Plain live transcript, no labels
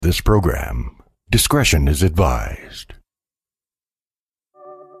This program, discretion is advised.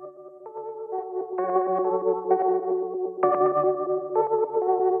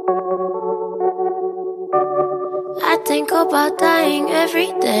 I think about dying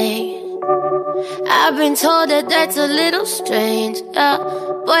every day. I've been told that that's a little strange, yeah,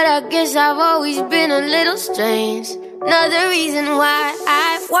 but I guess I've always been a little strange. Another reason why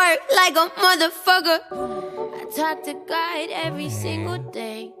I work like a motherfucker. I talk to God every single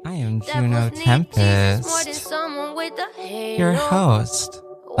day. I am Juno Tempest, your host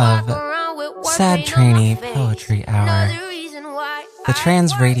of Sad Trainee Poetry Hour, the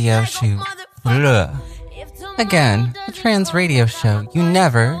trans radio show. Again, the trans radio show you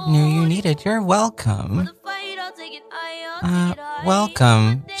never knew you needed. You're welcome.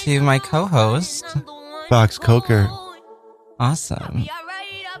 Welcome to my co-host, Fox Coker. Awesome.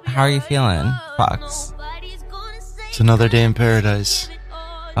 How are you feeling, Fox? It's another day in paradise.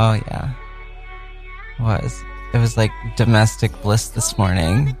 Oh yeah. It was like domestic bliss this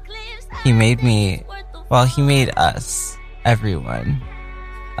morning. He made us, everyone.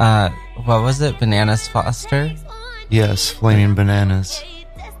 What was it? Bananas Foster? Yes, flaming bananas.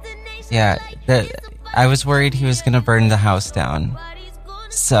 Yeah, I was worried he was going to burn the house down.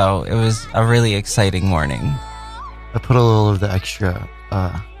 So it was a really exciting morning. I put a little of the extra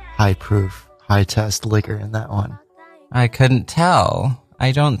high proof, high test liquor in that one. I couldn't tell.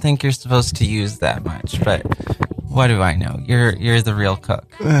 I don't think you're supposed to use that much, but what do I know? You're the real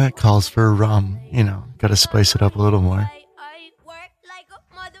cook. It calls for rum, gotta spice it up a little more.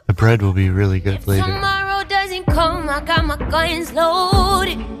 The bread will be really good later. Tomorrow doesn't come, I got my guns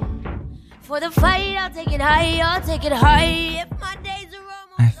loaded. For the fight, I'll take it high, I'll take it high. If my days are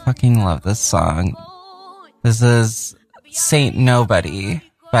over, I fucking love this song. This is Saint Nobody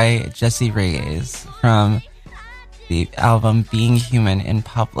by Jessie Reyes from the album Being Human in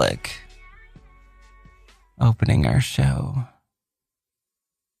Public. Opening our show.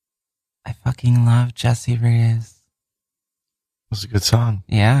 I fucking love Jessie Reyes. It was a good song.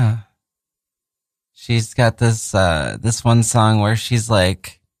 Yeah. She's got this one song where she's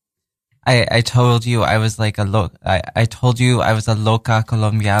like, I told you I was like I told you I was a loca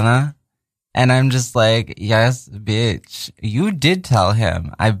colombiana. And I'm just like, yes, bitch, you did tell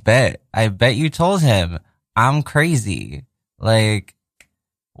him. I bet you told him I'm crazy. Like,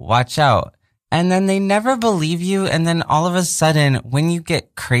 watch out. And then they never believe you. And then all of a sudden, when you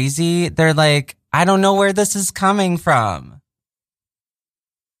get crazy, they're like, I don't know where this is coming from.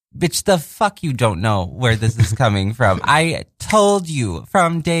 Bitch, the fuck you don't know where this is coming from. I told you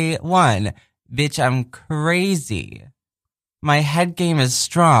from day one, bitch, I'm crazy. My head game is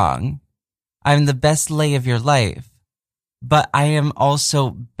strong. I'm the best lay of your life, but I am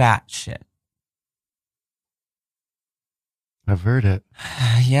also batshit. I've heard it.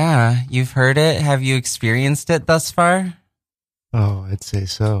 Yeah, you've heard it. Have you experienced it thus far? Oh, I'd say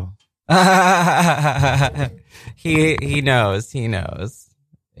so. He knows.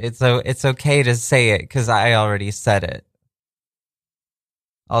 It's okay to say it because I already said it.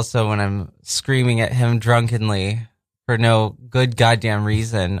 Also, when I'm screaming at him drunkenly for no good goddamn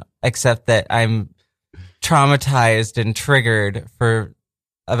reason, except that I'm traumatized and triggered for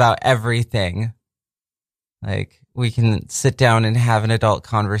about everything. Like, we can sit down and have an adult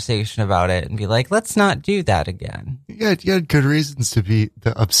conversation about it and be like, let's not do that again. You had good reasons to be.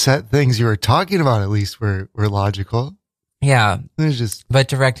 The upset things you were talking about, at least, were logical. Yeah. It was just, but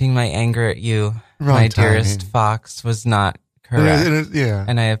directing my anger at you, my dearest Fox, was not correct. Yeah.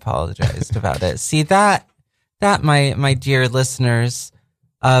 And I apologized about it. See, that my dear listeners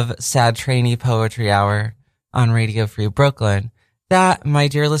of Sad Trainee Poetry Hour on Radio Free Brooklyn, that, my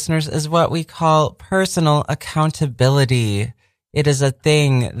dear listeners, is what we call personal accountability. It is a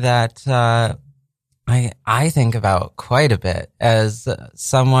thing that I think about quite a bit as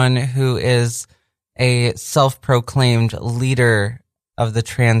someone who is a self-proclaimed leader of the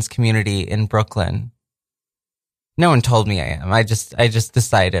trans community in Brooklyn. No one told me I am. I just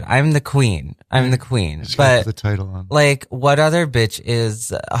decided I'm the queen. I'm the queen. Just but the title on. Like, what other bitch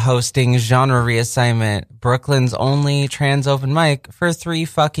is hosting Genre Reassignment, Brooklyn's only trans open mic, for 3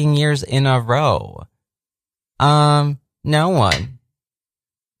 fucking years in a row? No one.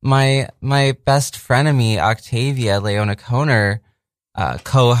 My best frenemy, Octavia Leona Koner,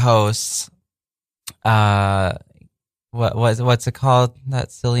 co-hosts, what's it called?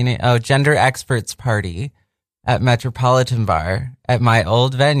 That silly name? Oh, Gender Experts Party at Metropolitan Bar at my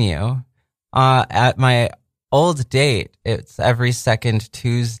old venue. At my old date, it's every second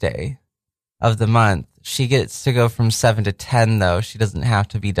Tuesday of the month. She gets to go from 7 to 10, though. She doesn't have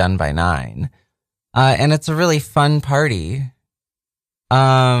to be done by 9. And it's a really fun party.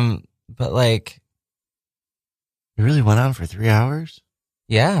 But like, It really went on for 3 hours?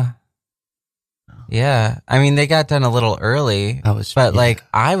 yeah. Yeah. I mean, they got done a little early, but like,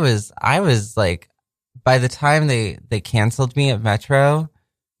 I was like, by the time they canceled me at Metro,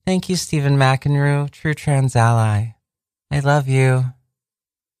 thank you, Stephen McEnroe, true trans ally. I love you.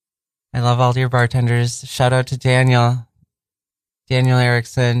 I love all your bartenders. Shout out to Daniel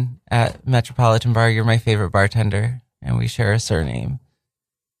Erickson at Metropolitan Bar. You're my favorite bartender, and we share a surname.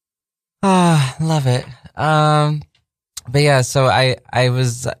 Ah, love it. But yeah, so I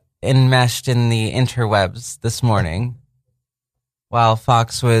was enmeshed in the interwebs this morning while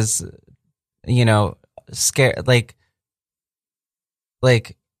Fox was, scared, like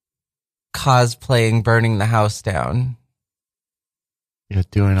cosplaying burning the house down. Yeah,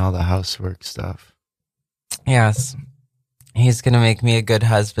 doing all the housework stuff. Yes. He's going to make me a good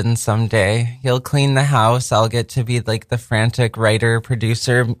husband someday. He'll clean the house. I'll get to be like the frantic writer,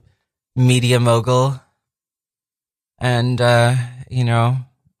 producer, media mogul. And,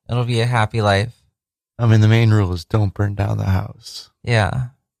 it'll be a happy life. I mean, the main rule is don't burn down the house.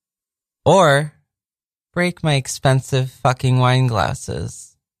 Yeah. Or break my expensive fucking wine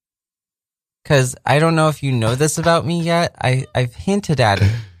glasses. Because I don't know if you know this about me yet. I've hinted at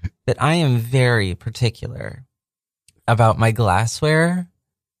it that I am very particular about my glassware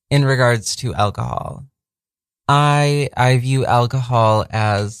in regards to alcohol. I view alcohol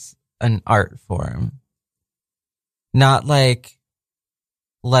as an art form. Not like,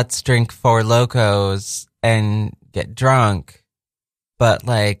 let's drink Four Locos and get drunk, but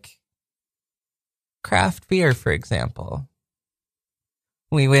like craft beer, for example.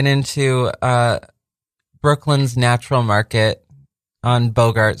 We went into Brooklyn's Natural Market on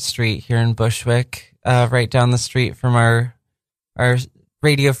Bogart Street here in Bushwick, right down the street from our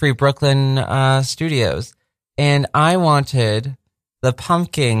Radio Free Brooklyn studios. And I wanted the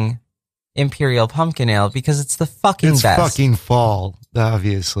pumpkin Imperial Pumpkin Ale because it's the fucking best. It's fucking fall,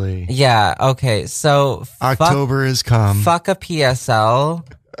 obviously. Yeah, okay. So October has come. Fuck a PSL.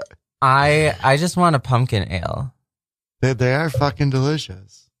 I just want a pumpkin ale. They are fucking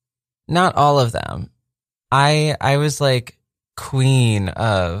delicious. Not all of them. I was like queen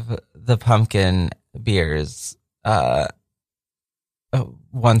of the pumpkin beers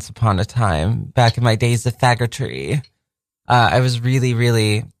once upon a time, back in my days of faggotry. I was really,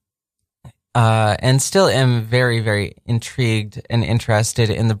 really, and still am very, very intrigued and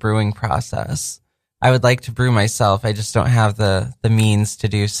interested in the brewing process. I would like to brew myself. I just don't have the means to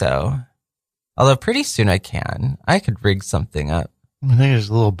do so. Although pretty soon I can. I could rig something up. I think there's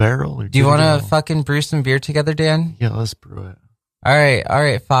a little barrel. Do you want to fucking brew some beer together, Dan? Yeah, let's brew it. All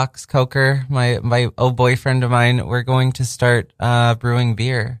right, Fox Coker, my old boyfriend of mine. We're going to start brewing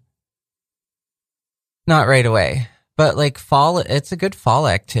beer. Not right away, but like fall. It's a good fall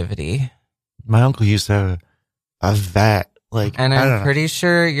activity. My uncle used to have a vat, and I'm pretty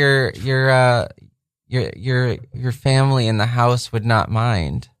sure your family in the house would not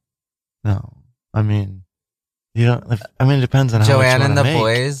mind. No. I mean, it depends on how Joanne much and the make.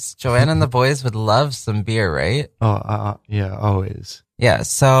 boys. Joanne and the boys would love some beer, right? Oh, yeah, always. Yeah,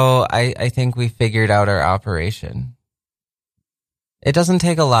 so I think we figured out our operation. It doesn't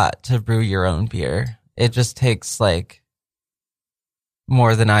take a lot to brew your own beer. It just takes like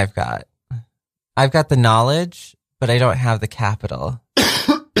more than I've got. I've got the knowledge, but I don't have the capital.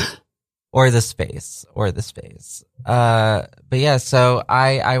 Or the space. But yeah, so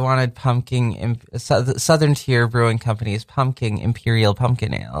I wanted Southern Tier Brewing Company's Pumpkin Imperial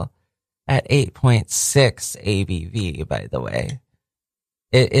Pumpkin Ale at 8.6 ABV, by the way.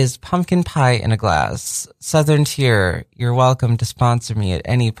 It is pumpkin pie in a glass. Southern Tier, you're welcome to sponsor me at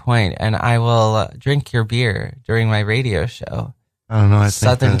any point, and I will drink your beer during my radio show. I don't know.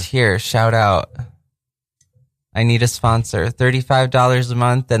 Southern Tier, shout out. I need a sponsor. $35 a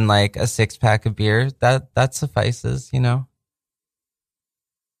month and like a 6-pack of beer. That suffices,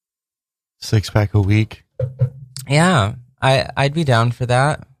 6-pack a week. Yeah, I'd be down for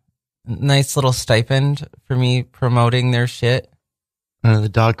that. Nice little stipend for me promoting their shit. The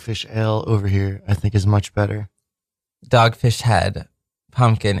Dogfish Ale over here, I think, is much better. Dogfish Head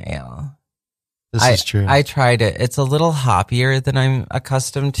Pumpkin Ale. This is true. I tried it. It's a little hoppier than I'm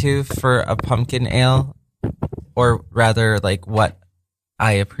accustomed to for a pumpkin ale. Or rather, like what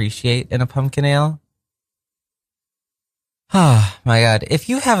I appreciate in a pumpkin ale. Oh, my God. If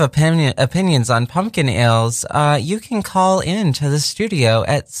you have opinions on pumpkin ales, you can call in to the studio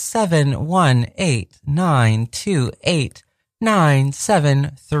at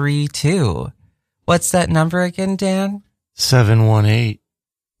 718-928-9732. What's that number again, Dan?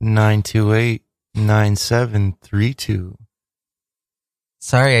 718-928-9732.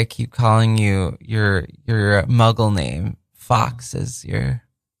 Sorry, I keep calling you your Muggle name. Fox is your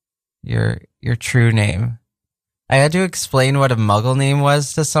true name. I had to explain what a Muggle name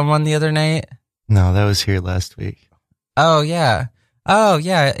was to someone the other night. No, that was here last week. Oh yeah.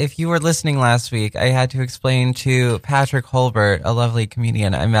 If you were listening last week, I had to explain to Patrick Holbert, a lovely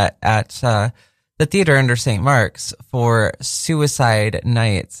comedian I met at the theater under St. Mark's for Suicide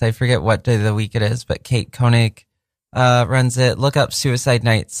Nights. I forget what day of the week it is, but Kate Koenig runs it. Look up Suicide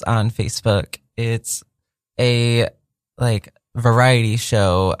Nights on Facebook. It's a variety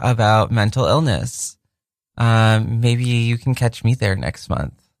show about mental illness. Maybe you can catch me there next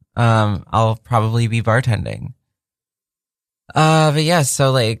month. I'll probably be bartending. But yeah,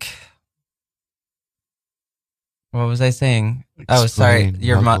 so what was I saying? Explain Sorry,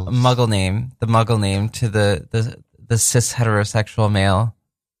 your Muggles. Muggle name, the Muggle name to the cis heterosexual male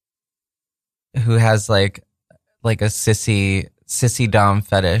who has like a sissy dom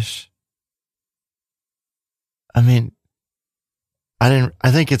fetish. I mean, I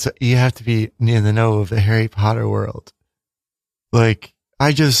think you have to be in the know of the Harry Potter world. I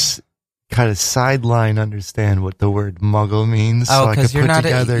just kind of sideline understand what the word Muggle means. Oh, because you're not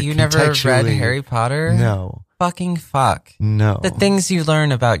you never read Harry Potter? No. Fucking fuck. No. The things you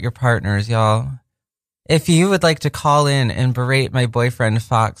learn about your partners, y'all. If you would like to call in and berate my boyfriend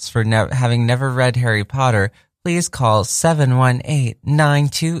Fox for having never read Harry Potter, please call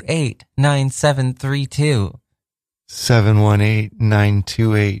 718-928-9732.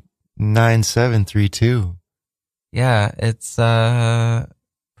 718-928-9732. Yeah, it's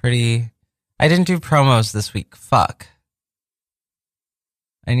pretty... I didn't do promos this week. Fuck.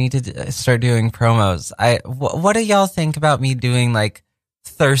 I need to start doing promos. What do y'all think about me doing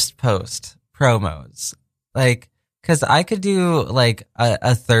thirst post promos? Cause I could do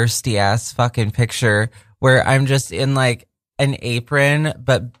a thirsty ass fucking picture where I'm just in an apron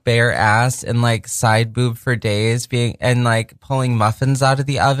but bare ass and side boob for days pulling muffins out of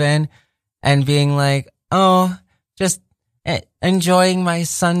the oven and being just enjoying my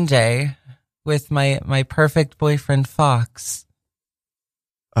Sunday with my perfect boyfriend Fox.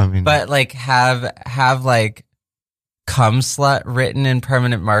 I mean, but have cum slut written in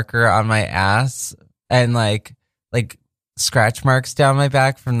permanent marker on my ass and scratch marks down my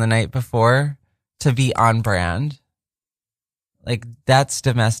back from the night before to be on brand. That's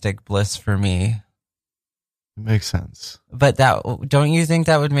domestic bliss for me. it makes sense. But don't you think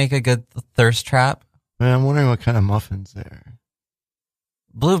that would make a good thirst trap? I mean, I'm wondering what kind of muffins there.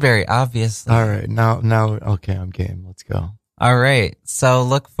 Blueberry, obviously. All right, now, okay, I'm game. Let's go. All right. So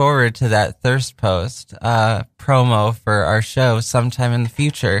look forward to that thirst post promo for our show sometime in the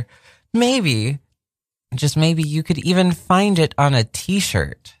future. Maybe, just maybe, you could even find it on a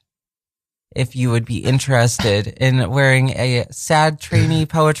t-shirt if you would be interested in wearing a Sad Trainee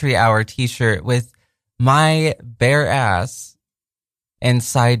Poetry Hour t-shirt with my bare ass and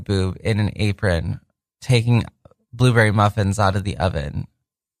side boob in an apron taking blueberry muffins out of the oven.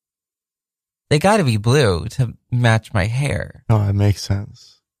 They got to be blue to match my hair. No, it makes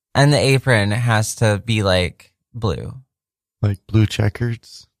sense. And the apron has to be blue. Like blue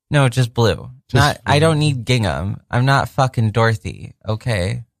checkers? No, just blue. Just blue. I don't need gingham. I'm not fucking Dorothy,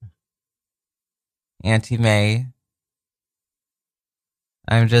 okay? Auntie May.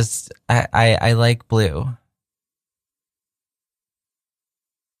 I'm just, I like blue.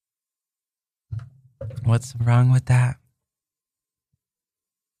 What's wrong with that?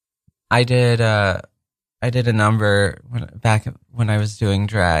 I did a number back when I was doing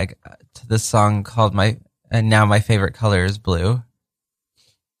drag to this song called and now my favorite color is blue.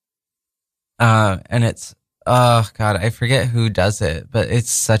 And it's, oh God, I forget who does it, but it's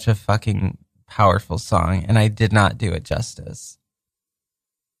such a fucking powerful song, and I did not do it justice.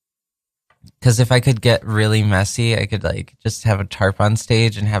 Because if I could get really messy, I could just have a tarp on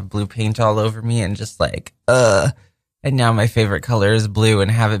stage and have blue paint all over me and just and now my favorite color is blue and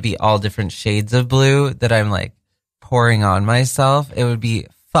have it be all different shades of blue that I'm pouring on myself. It would be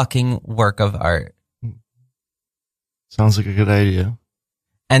fucking work of art. Sounds like a good idea.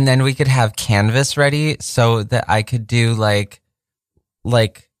 And then we could have canvas ready so that I could do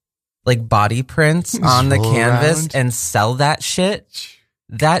body prints on the canvas around and sell that shit.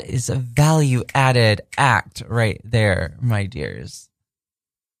 That is a value added act right there, my dears.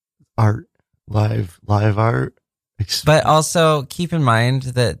 Art, live art. But also keep in mind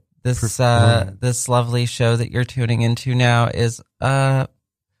that this lovely show that you're tuning into now is archived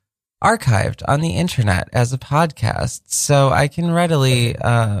on the internet as a podcast, so I can readily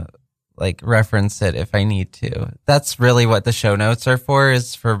reference it if I need to. That's really what the show notes are for,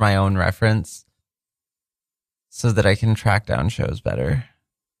 is for my own reference, so that I can track down shows better.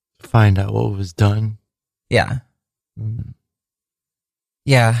 find out what was done. Yeah. Mm.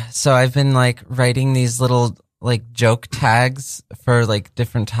 Yeah. So I've been like writing these little like joke tags for like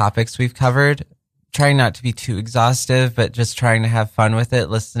different topics we've covered, trying not to be too exhaustive, but just trying to have fun with it,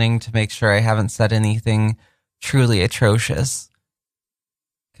 listening to make sure I haven't said anything truly atrocious.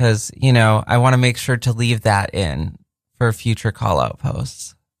 Because, you know, I want to make sure to leave that in for future call-out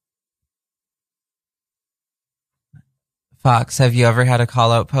posts. Fox, have you ever had a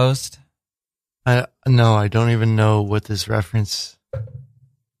call-out post? No, I don't even know what this reference.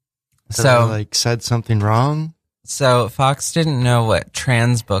 Did I, like, said something wrong? So Fox didn't know what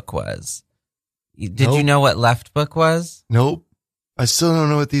transbook was. Did Nope. you know what leftbook was? Nope. I still don't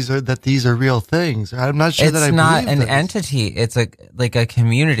know what these are. That these are real things. I'm not sure that I It's not believe an this. entity. It's a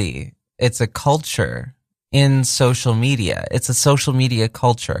community. It's a culture in social media. It's a social media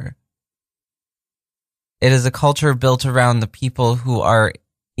culture. It is a culture built around the people who are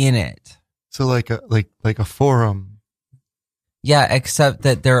in it. So like a forum. Yeah, except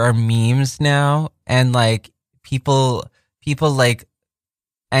that there are memes now, and like people like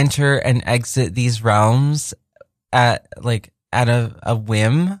enter and exit these realms at a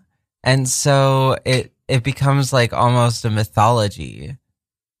whim, and so it becomes like almost a mythology.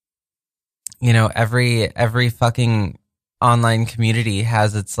 You know, every fucking online community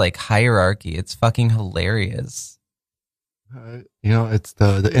has its like hierarchy. It's fucking hilarious. You know, it's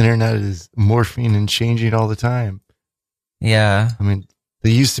the internet is morphing and changing all the time. Yeah. I mean, they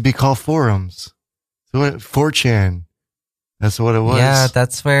used to be called forums. So what? 4chan. That's what it was. Yeah,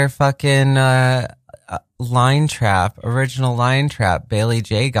 that's where fucking Line Trap, original Line Trap, Bailey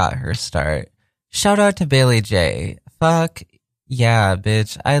J got her start. Shout out to Bailey J. Fuck yeah,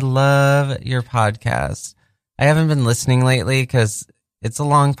 bitch. I love your podcast. I haven't been listening lately because it's a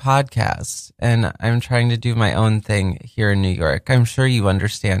long podcast and I'm trying to do my own thing here in New York. I'm sure you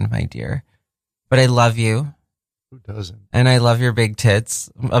understand, my dear. But I love you. Who doesn't? And I love your big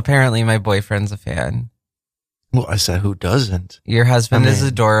tits. Apparently my boyfriend's a fan. Well, I said who doesn't? Your husband is mean-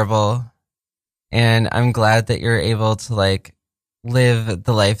 adorable. And I'm glad that you're able to like live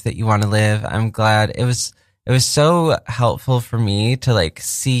the life that you want to live. I'm glad it was so helpful for me to like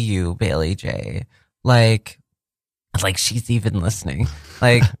see you, Bailey J. Like she's even listening.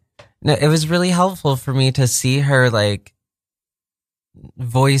 Like, no, it was really helpful for me to see her like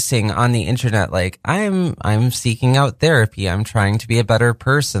voicing on the internet, like I'm seeking out therapy. I'm trying to be a better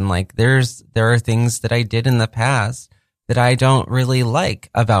person. Like there are things that I did in the past that I don't really like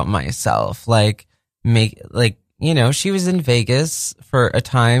about myself. Like you know, she was in Vegas for a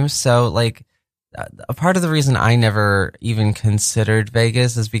time. So like a part of the reason I never even considered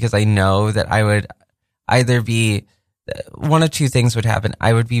Vegas is because I know that I would either be one of two things would happen.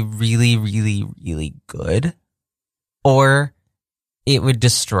 I would be really, really, really good, or it would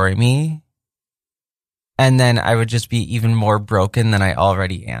destroy me. And then I would just be even more broken than I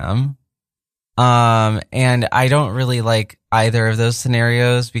already am. And I don't really like either of those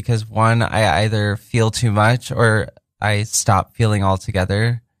scenarios because one, I either feel too much or I stop feeling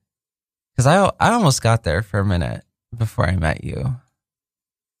altogether. Cause I almost got there for a minute before I met you.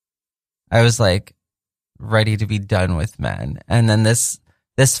 I was like ready to be done with men. And then this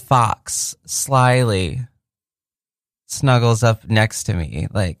fox slyly snuggles up next to me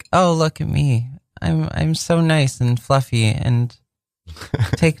like, oh, look at me. I'm so nice and fluffy and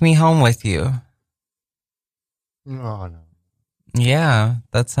take me home with you. Oh, no. Yeah,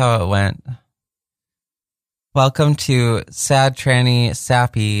 that's how it went. Welcome to Sad Tranny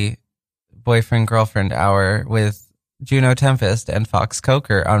Sappy Boyfriend Girlfriend Hour with Juno Tempest and Fox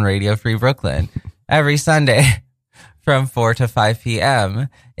Coker on Radio Free Brooklyn every Sunday from 4 to 5 p.m.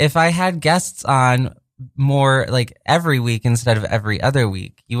 If I had guests on more like every week instead of every other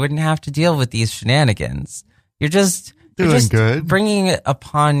week, you wouldn't have to deal with these shenanigans. You're just good. Bringing it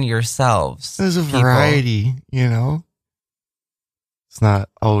upon yourselves. There's a people. variety, you know. It's not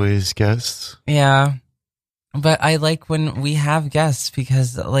always guests. Yeah. But I like when we have guests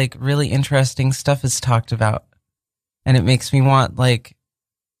because like really interesting stuff is talked about. And it makes me want like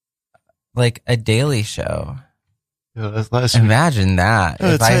a daily show. Yeah, that's last week. Imagine that.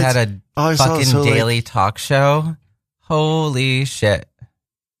 Yeah, if I had a I saw- fucking so, like, daily talk show. Holy shit.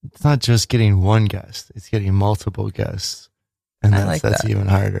 It's not just getting one guest; it's getting multiple guests, and I that's like that's that. even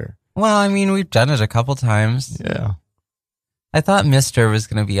harder. Well, I mean, we've done it a couple times. Yeah. I thought Mister was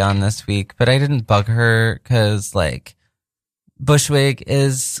going to be on this week, but I didn't bug her because like Bushwig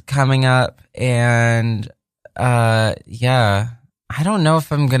is coming up and yeah, I don't know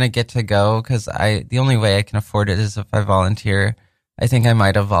if I'm going to get to go because the only way I can afford it is if I volunteer. I think I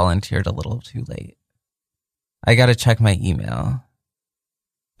might have volunteered a little too late. I got to check my email.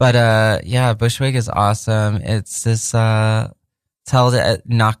 But yeah, Bushwick is awesome. It's this it's held at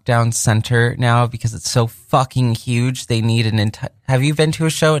Knockdown Center now because it's so fucking huge. They need an entire. Have you been to a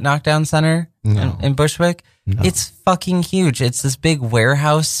show at Knockdown Center in Bushwick? No. It's fucking huge. It's this big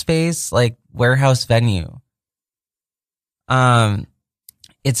warehouse space, like warehouse venue.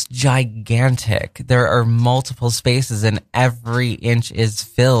 It's gigantic. There are multiple spaces and every inch is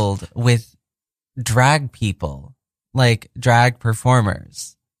filled with drag people, like drag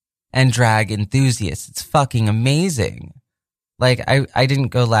performers and drag enthusiasts. It's fucking amazing. Like I didn't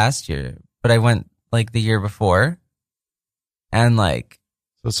go last year, but I went like the year before. And like,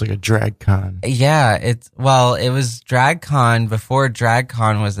 so it's like a drag con. Yeah, it was Drag Con before Drag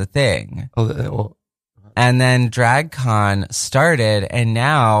Con was a thing. And then Drag Con started, and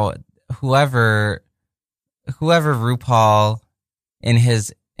now whoever RuPaul in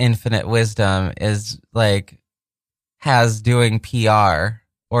his infinite wisdom is like has doing PR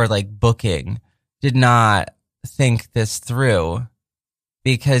or like booking did not think this through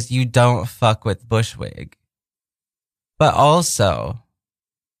because you don't fuck with Bushwig. But also,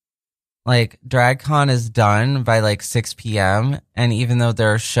 like, DragCon is done by like 6 p.m. And even though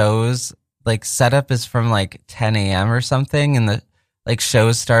there are shows, like, setup is from like 10 a.m. or something, and the like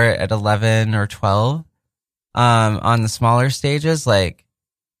shows start at 11 or 12 on the smaller stages, like,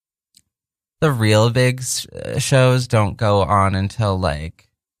 the real big shows don't go on until like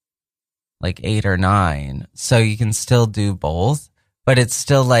 8 or 9. So you can still do both, but it's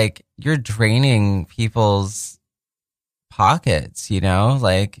still like you're draining people's pockets, you know,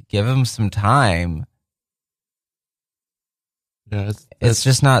 like give them some time. Yeah, it's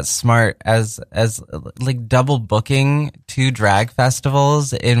just not smart as like double booking 2 drag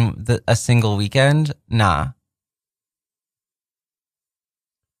festivals in a single weekend. Nah.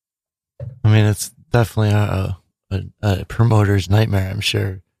 I mean, it's definitely a promoter's nightmare, I'm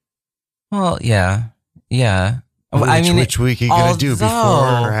sure. Well, yeah. Which week are you going to do, before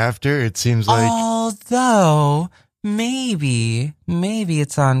or after? It seems like. Although, maybe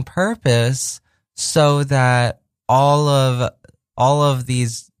it's on purpose so that all of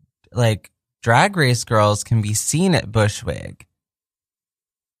these, like, drag race girls can be seen at Bushwig.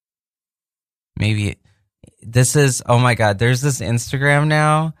 Maybe this is, oh my God, there's this Instagram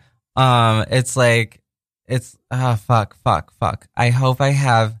now. It's like, fuck. I hope I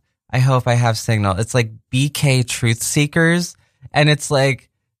have signal. It's like BK Truth Seekers, and it's like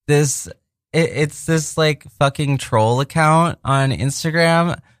this. It's this like fucking troll account on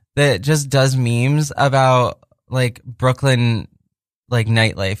Instagram that just does memes about like Brooklyn like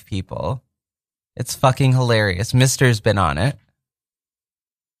nightlife people. It's fucking hilarious. Mister's been on it.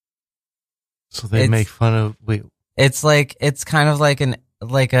 So they make fun of. Wait. It's like it's kind of like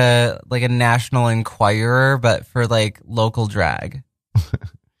a National Enquirer, but for like local drag.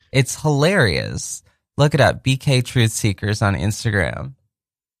 It's hilarious. Look it up. BK Truth Seekers on Instagram.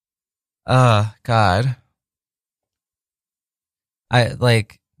 Oh, God.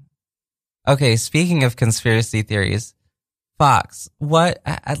 Okay, speaking of conspiracy theories, Fox,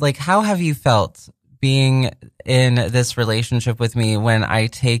 how have you felt being in this relationship with me when I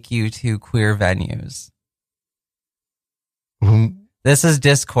take you to queer venues? This is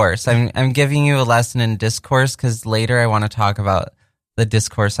discourse. I'm giving you a lesson in discourse because later I want to talk about the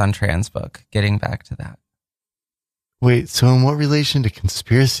discourse on trans book. Getting back to that. Wait, so in what relation to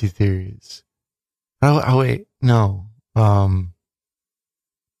conspiracy theories? Oh wait, no.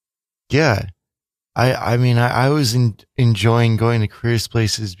 Yeah. I mean, I was enjoying going to queer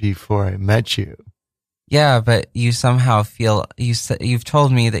places before I met you. Yeah, but you somehow feel, you've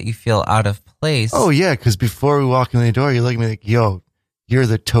told me that you feel out of place. Oh yeah, because before we walk in the door, you look at me like, yo, you're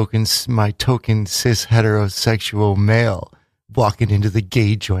my token cis heterosexual male walking into the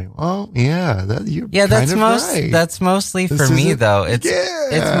gay joint. Oh yeah, that's mostly for me though. It's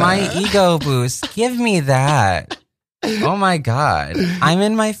my ego boost. Give me that. Oh my God, I'm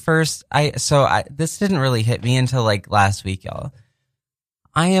in my first. This didn't really hit me until like last week, y'all.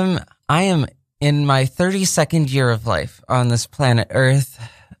 I am in my 32nd year of life on this planet Earth.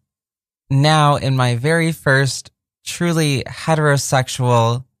 Now in my very first truly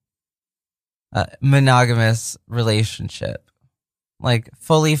heterosexual, monogamous relationship. Like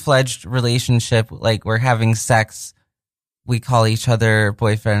fully fledged relationship, like we're having sex, we call each other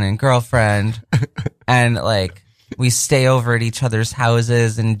boyfriend and girlfriend, and like we stay over at each other's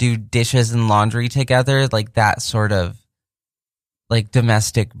houses and do dishes and laundry together, like that sort of like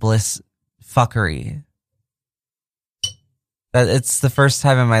domestic bliss fuckery. That it's the first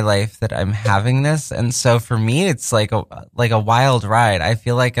time in my life that I'm having this, and so for me it's like a wild ride. I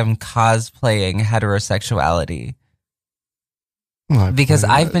feel like I'm cosplaying heterosexuality. Well, because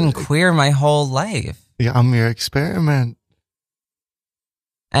I've been queer my whole life. Yeah, I'm your experiment.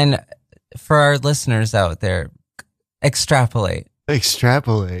 And for our listeners out there, extrapolate.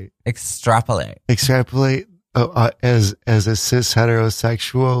 Extrapolate. As a cis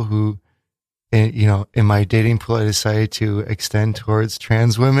heterosexual who, in my dating pool, I decided to extend towards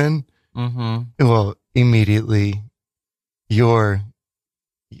trans women. Mm-hmm. Well, immediately, how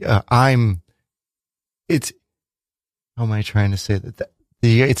am I trying to say that?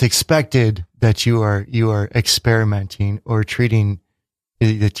 It's expected that you are experimenting or treating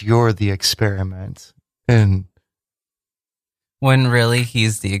that you're the experiment, and when really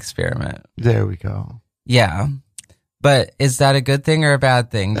he's the experiment. There we go. Yeah. But is that a good thing or a bad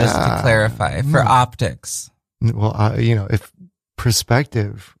thing? Just to clarify, for optics. Well, if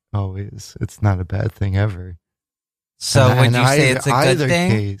perspective always, it's not a bad thing ever. So would you say it's a good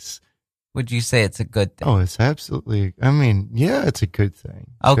thing? Case, would you say it's a good thing? Oh, it's absolutely. I mean, yeah, it's a good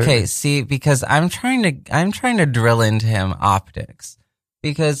thing. Okay, sure. See, because I'm trying to drill into him optics,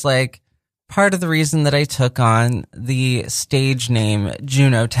 because like part of the reason that I took on the stage name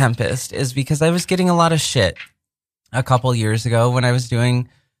Juno Tempest is because I was getting a lot of shit a couple years ago when I was doing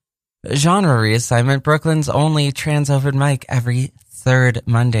genre reassignment, Brooklyn's only trans open mic every third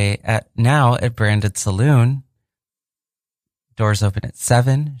Monday at Branded Saloon. Doors open at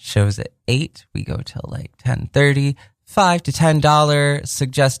 7, shows at 8. We go till like 10:30. $5 to $10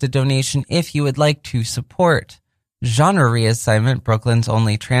 suggested donation if you would like to support Genre Reassignment, Brooklyn's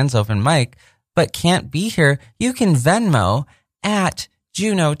only trans open mic, but can't be here. You can Venmo at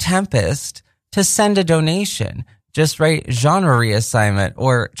Juno Tempest to send a donation. Just write Genre Reassignment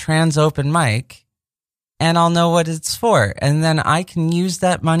or trans open mic, and I'll know what it's for. And then I can use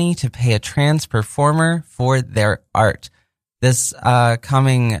that money to pay a trans performer for their art. This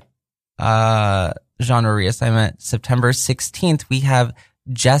coming Genre Reassignment, September 16th, we have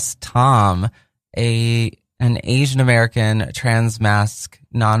Jess Tom, an Asian American trans mask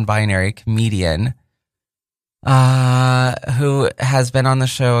non-binary comedian who has been on the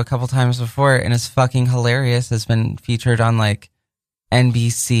show a couple times before and is fucking hilarious, has been featured on like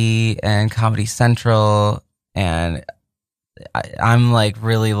NBC and Comedy Central, and I'm like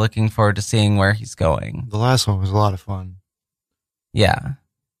really looking forward to seeing where he's going. The last one was a lot of fun. Yeah.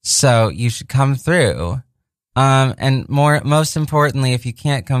 So you should come through. And most importantly, if you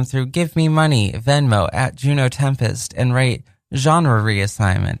can't come through, give me money, Venmo at Juno Tempest, and write Genre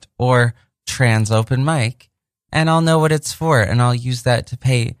Reassignment or Trans Open Mic, and I'll know what it's for, and I'll use that to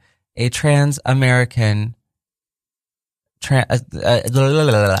pay a trans American,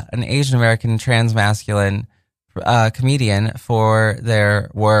 an Asian American trans masculine comedian for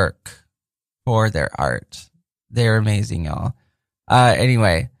their work, for their art. They're amazing, y'all.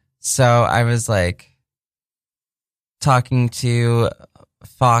 Anyway, so I was like talking to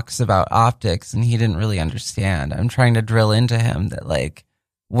Fox about optics, and he didn't really understand. I'm trying to drill into him that like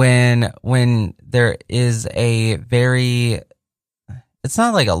when there is a very, it's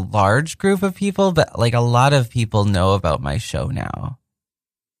not like a large group of people, but like a lot of people know about my show now.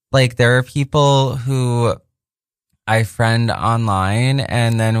 Like there are people who I friend online,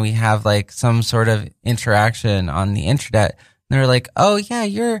 and then we have like some sort of interaction on the internet. They're like, "Oh yeah,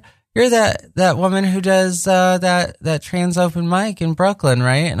 you're that woman who does that trans open mic in Brooklyn,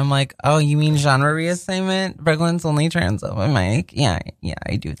 right?" And I'm like, "Oh, you mean Genre Reassignment, Brooklyn's only trans open mic? Yeah,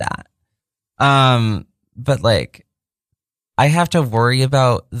 I do that." But like, I have to worry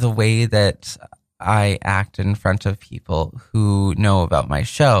about the way that I act in front of people who know about my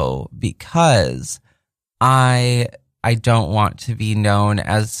show, because I don't want to be known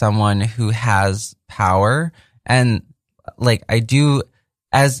as someone who has power. And like I do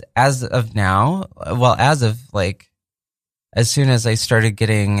as of now, well, as of like, as soon as I started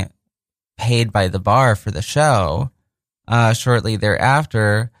getting paid by the bar for the show, shortly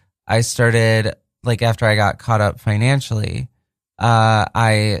thereafter, I started, like after I got caught up financially,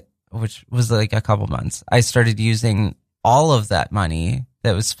 which was like a couple months, I started using all of that money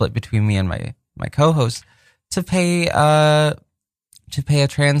that was split between me and my co-host to pay a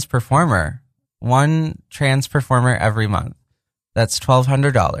trans performer, one trans performer every month. That's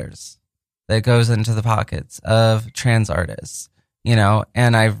 $1,200 that goes into the pockets of trans artists, you know,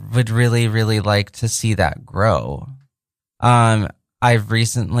 and I would really, really like to see that grow. I've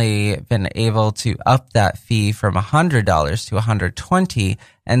recently been able to up that fee from $100 to $120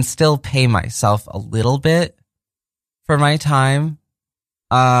 and still pay myself a little bit for my time.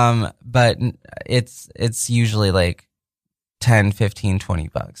 But it's usually like 10, 15, 20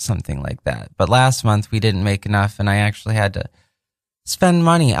 bucks, something like that. But last month we didn't make enough, and I actually had to spend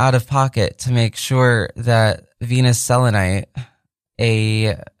money out of pocket to make sure that Venus Selenite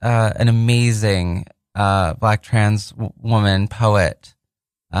an amazing Black trans woman poet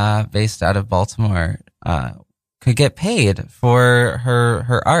based out of Baltimore could get paid for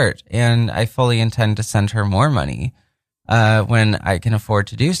her art, and I fully intend to send her more money when I can afford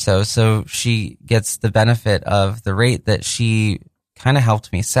to do so. So she gets the benefit of the rate that she kind of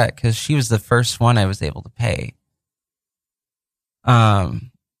helped me set, because she was the first one I was able to pay.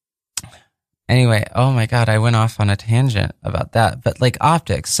 Anyway, oh my God, I went off on a tangent about that, but like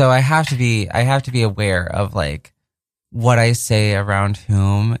optics. So I have to be aware of like what I say around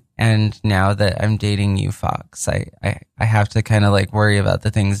whom. And now that I'm dating you, Fox, I have to kind of like worry about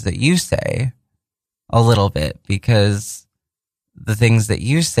the things that you say a little bit, because the things that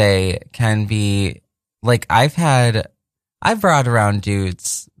you say can be like, I've brought around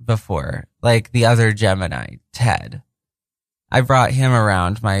dudes before, like the other Gemini, Ted. I brought him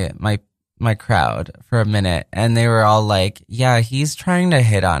around my crowd for a minute, and they were all like, yeah, he's trying to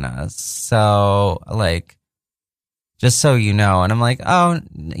hit on us. So like, just so you know. And I'm like, oh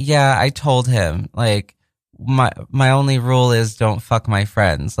yeah, I told him, like, my only rule is don't fuck my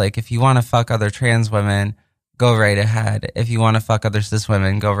friends. Like, if you want to fuck other trans women, go right ahead. If you want to fuck other cis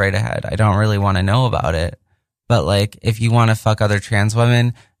women, go right ahead. I don't really want to know about it. But like, if you want to fuck other trans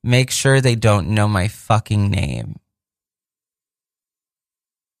women, make sure they don't know my fucking name.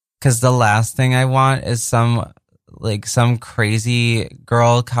 Because the last thing I want is some crazy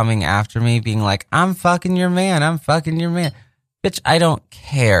girl coming after me being like, I'm fucking your man. I'm fucking your man. Bitch, I don't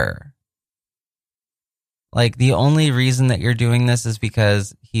care. Like, the only reason that you're doing this is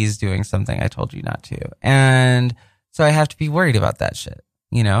because he's doing something I told you not to. And so I have to be worried about that shit,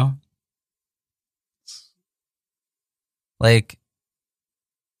 you know? Like,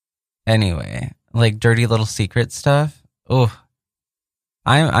 anyway, like dirty little secret stuff. Oh,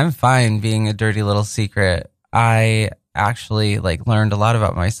 I'm fine being a dirty little secret. I actually like learned a lot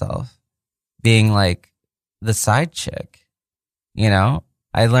about myself being like the side chick, you know?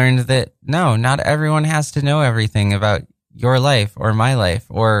 I learned that no, not everyone has to know everything about your life or my life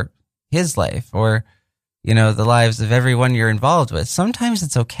or his life or, you know, the lives of everyone you're involved with. Sometimes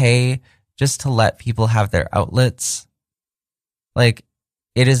it's okay just to let people have their outlets. Like,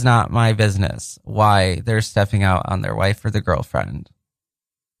 it is not my business why they're stepping out on their wife or their girlfriend.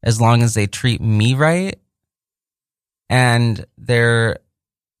 As long as they treat me right and their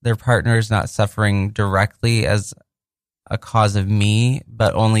partner is not suffering directly as a cause of me,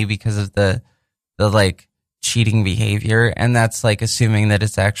 but only because of the like cheating behavior. And that's like assuming that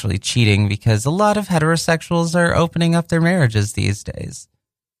it's actually cheating, because a lot of heterosexuals are opening up their marriages these days.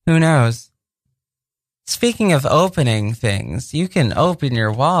 Who knows? Speaking of opening things, you can open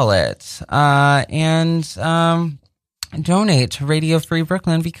your wallet and donate to Radio Free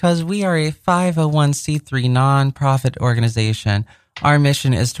Brooklyn, because we are a 501c3 nonprofit organization. Our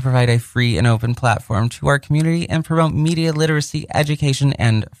mission is to provide a free and open platform to our community and promote media literacy, education,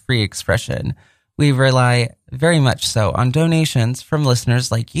 and free expression. We rely very much so on donations from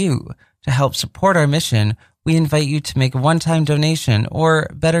listeners like you. To help support our mission, we invite you to make a one-time donation, or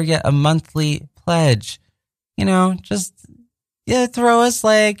better yet, a monthly pledge. You know, just throw us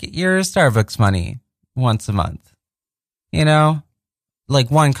like your Starbucks money once a month. You know, like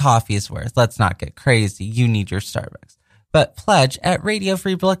one coffee's worth. Let's not get crazy. You need your Starbucks. But pledge at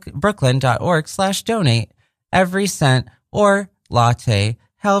radiofreebrooklyn.org/donate. Every cent or latte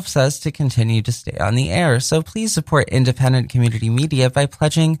helps us to continue to stay on the air. So please support independent community media by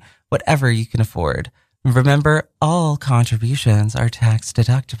pledging whatever you can afford. Remember, all contributions are tax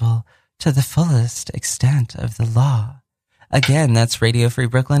deductible to the fullest extent of the law. Again, that's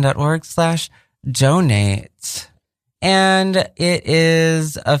radiofreebrooklyn.org/donate. And it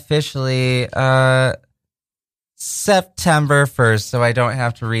is officially September 1st, so I don't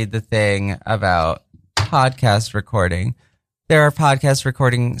have to read the thing about podcast recording. There are podcast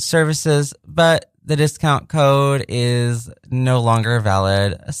recording services, but the discount code is no longer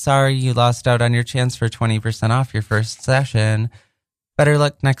valid. Sorry, you lost out on your chance for 20% off your first session. Better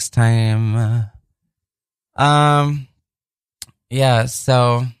luck next time. Yeah,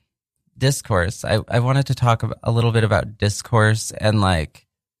 so discourse. I wanted to talk a little bit about discourse and like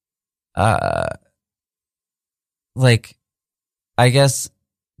I guess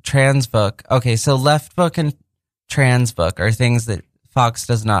trans book. Okay, so left book and trans book are things that Fox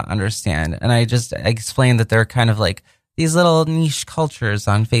does not understand. And I explained that they're kind of like these little niche cultures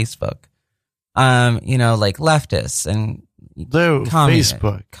on Facebook. You know, like leftists and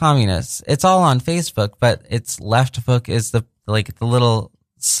Facebook. Communists. It's all on Facebook, but it's left book is the little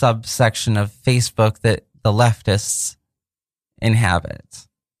subsection of Facebook that the leftists inhabit.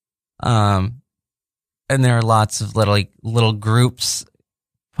 and there are lots of little groups,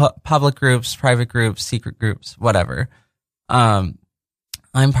 public groups, private groups, secret groups, whatever. I'm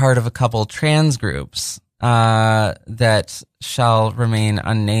part of a couple trans groups that shall remain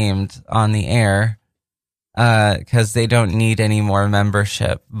unnamed on the air because they don't need any more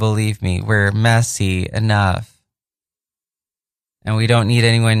membership. Believe me, we're messy enough. And we don't need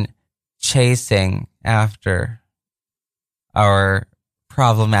anyone chasing after our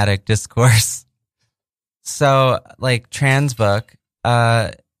problematic discourse. So, like, Trans Book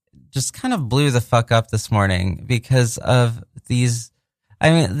just kind of blew the fuck up this morning because of these. I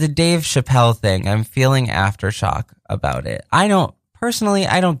mean, the Dave Chappelle thing, I'm feeling aftershock about it. I don't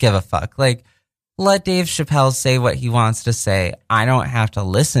give a fuck. Like, let Dave Chappelle say what he wants to say. I don't have to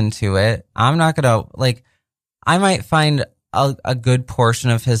listen to it. I'm not going to, like, I might find a good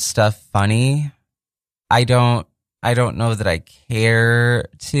portion of his stuff funny. I don't know that I care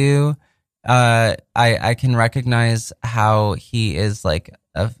to. I can recognize how he is like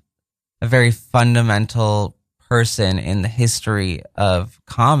a very fundamental person in the history of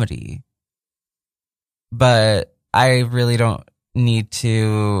comedy, but I really don't need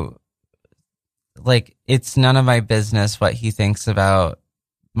to, like, it's none of my business what he thinks about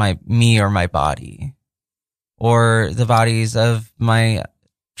me or my body or the bodies of my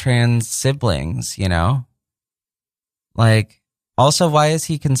trans siblings, you know? Like, also, why is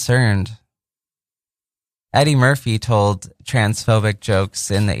he concerned? Eddie Murphy told transphobic jokes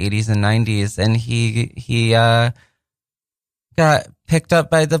in the 80s and 90s, and he got picked up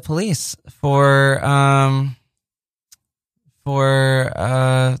by the police for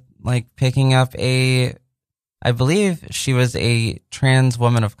like picking up I believe she was a trans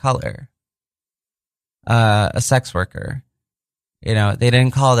woman of color, a sex worker. You know, they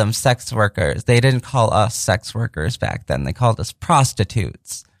didn't call them sex workers. They didn't call us sex workers back then. They called us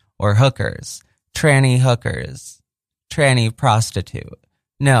prostitutes or hookers. Tranny hookers, tranny prostitute.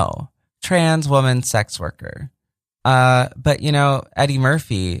 No, trans woman sex worker. But you know, Eddie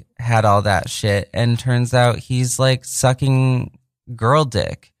Murphy had all that shit, and turns out he's like sucking girl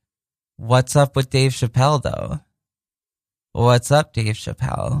dick. What's up with Dave Chappelle though? What's up, Dave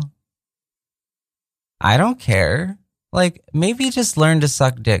Chappelle? I don't care. Like, maybe just learn to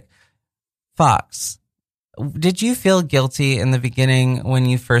suck dick. Fox, did you feel guilty in the beginning when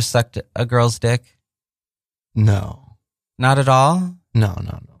you first sucked a girl's dick? No. Not at all? No.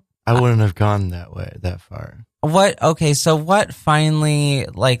 I wouldn't have gone that far. Okay, so what finally,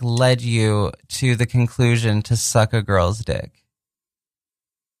 like, led you to the conclusion to suck a girl's dick?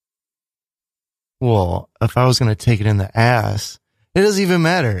 Well, if I was going to take it in the ass, it doesn't even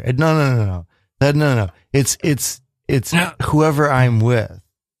matter. No. No. It's whoever I'm with.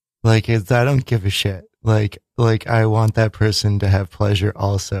 Like, I don't give a shit. Like I want that person to have pleasure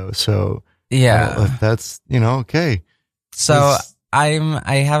also. So yeah, if that's, okay. So I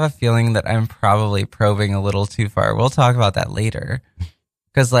have a feeling that I'm probably probing a little too far. We'll talk about that later.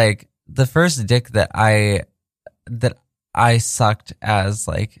 Cause like the first dick that I sucked as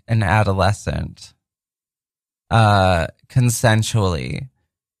like an adolescent, consensually,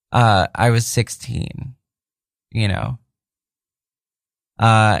 I was 16, and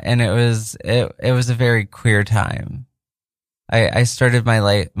it was a very queer time. I started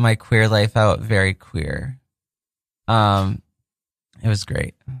my queer life out very queer. It was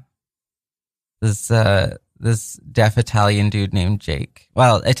great. This deaf Italian dude named Jake.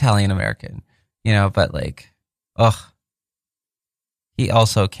 Well, Italian American, but like, he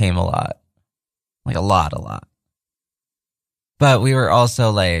also came a lot. Like a lot. But we were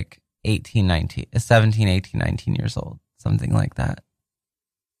also like 17, 18, 19 years old, something like that.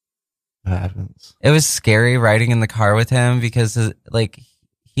 What happens? It was scary riding in the car with him because like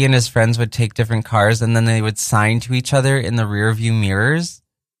he and his friends would take different cars and then they would sign to each other in the rear view mirrors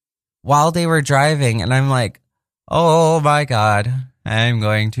while they were driving. And I'm like, oh my God, I'm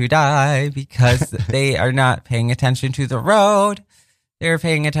going to die because they are not paying attention to the road. They're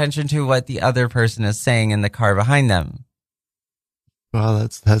paying attention to what the other person is saying in the car behind them. Well,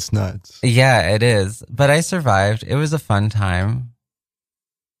 that's nuts. Yeah, it is. But I survived. It was a fun time.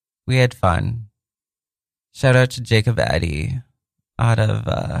 We had fun. Shout out to Jacob Eddy out of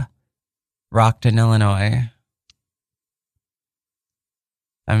Rockton, Illinois.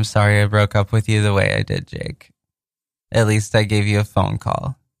 I'm sorry I broke up with you the way I did, Jake. At least I gave you a phone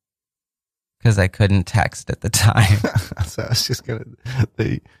call because I couldn't text at the time. So I was just gonna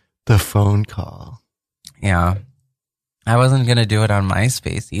the phone call. Yeah. I wasn't going to do it on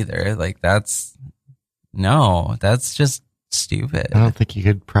MySpace either. Like, that's just stupid. I don't think you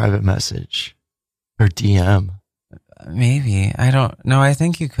could private message or DM. Maybe. I don't know. I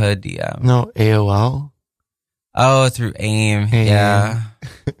think you could DM. No, AOL? Oh, through AIM. Yeah.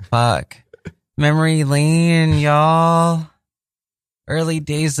 Fuck. Memory lane, y'all. Early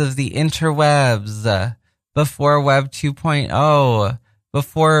days of the interwebs. Before Web 2.0.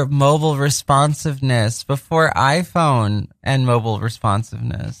 Before mobile responsiveness. Before iPhone and mobile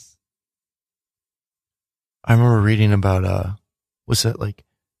responsiveness. I remember reading about, was it like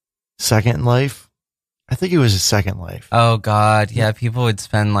Second Life? I think it was a Second Life. Oh, God. Yeah, people would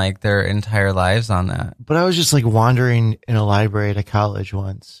spend like their entire lives on that. But I was just like wandering in a library at a college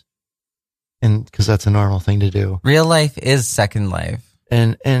once. And because that's a normal thing to do. Real life is Second Life.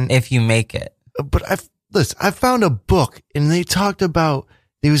 And if you make it. But I found a book and they talked about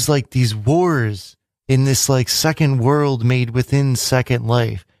there was like these wars in this like second world made within Second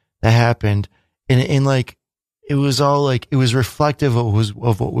Life that happened. And like, it was all like, it was reflective of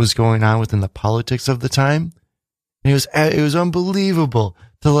what was going on within the politics of the time. And it was unbelievable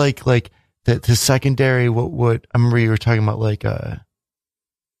to like the secondary, what I remember you were talking about like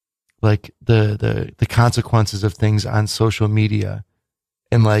the consequences of things on social media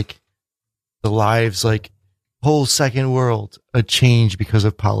and like the lives, like whole second world, a change because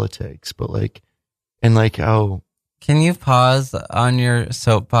of politics, but like, and like, oh. Can you pause on your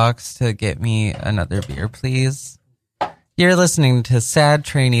soapbox to get me another beer, please? You're listening to Sad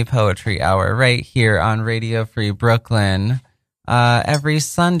Trainee Poetry Hour right here on Radio Free Brooklyn, every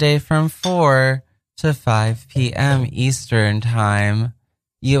Sunday from 4 to 5 p.m. Eastern Time,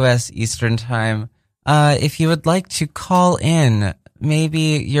 U.S. Eastern Time. If you would like to call in,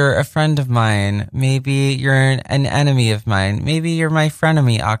 maybe you're a friend of mine, maybe you're an enemy of mine, maybe you're my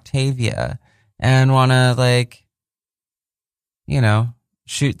frenemy, Octavia, and want to like,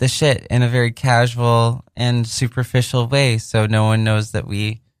 shoot the shit in a very casual and superficial way so no one knows that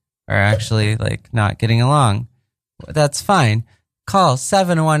we are actually like not getting along. That's fine. Call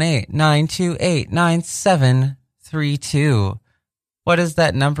 718-928-9732. What is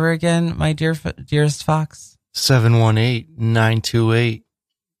that number again, my dearest Fox?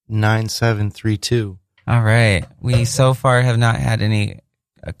 718-928-9732. All right. We so far have not had any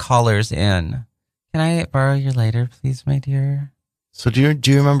callers in. Can I borrow your lighter, please, my dear? So do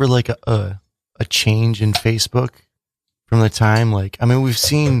you remember like a change in Facebook from the time? Like, I mean, we've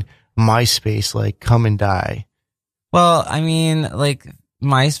seen MySpace like come and die. Well, I mean, like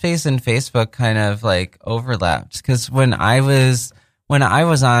MySpace and Facebook kind of like overlapped because when I was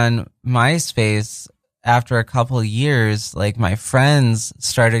on MySpace after a couple of years, like my friends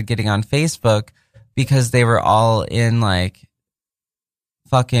started getting on Facebook because they were all in like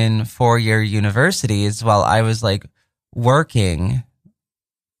fucking 4-year universities while I was like working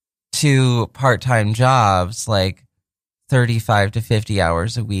 2 part-time jobs, like 35 to 50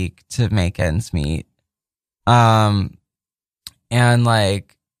 hours a week to make ends meet. And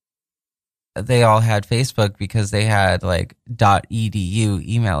like they all had Facebook because they had like .edu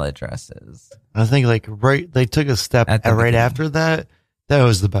email addresses. I think like they took a step right after that. That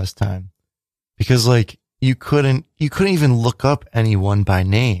was the best time because like you couldn't even look up anyone by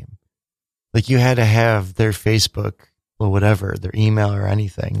name. Like you had to have their Facebook or whatever, their email or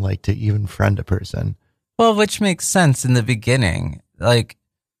anything, like to even friend a person. Well, which makes sense in the beginning. Like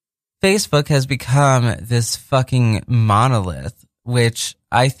Facebook has become this fucking monolith, which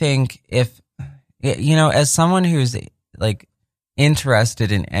I think if, as someone who's like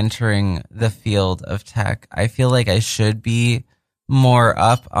interested in entering the field of tech, I feel like I should be more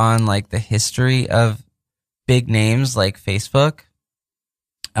up on like the history of big names like Facebook.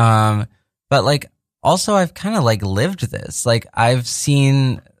 But like, also I've kind of like lived this. Like I've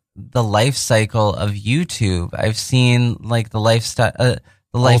seen the life cycle of YouTube. I've seen like the lifestyle, the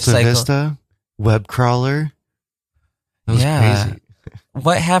life Alta cycle. Vista, web crawler. That was crazy.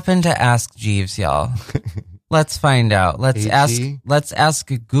 What happened to Ask Jeeves, y'all? Let's find out. Let's ask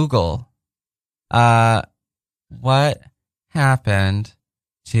Google. What happened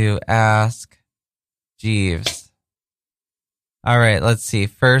to Ask Jeeves? All right, let's see.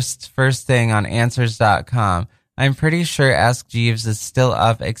 First thing on answers.com. I'm pretty sure Ask Jeeves is still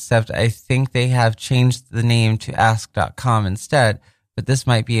up, except I think they have changed the name to ask.com instead, but this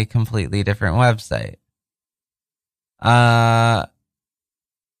might be a completely different website.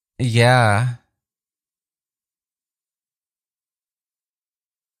 Yeah.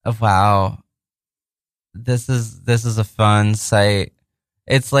 Wow. This is a fun site.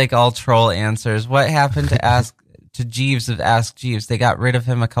 It's like all troll answers. What happened to Jeeves of Ask Jeeves? They got rid of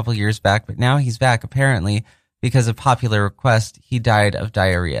him a couple years back, but now he's back apparently because of popular request. He died of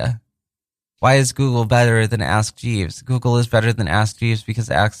diarrhea. Why is Google better than Ask Jeeves? Google is better than Ask Jeeves because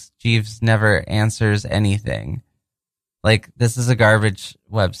Ask Jeeves never answers anything. Like, this is a garbage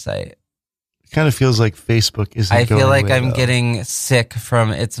website. kind of feels like Facebook isn't I going feel like away, I'm though. getting sick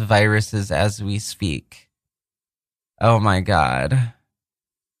from its viruses as we speak. Oh my God.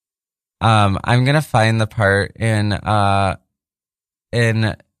 I'm gonna find the part in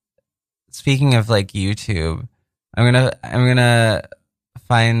speaking of like YouTube, I'm gonna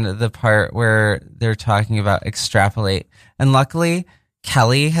find the part where they're talking about extrapolate. And luckily,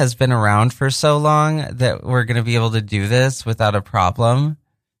 Kelly has been around for so long that we're gonna be able to do this without a problem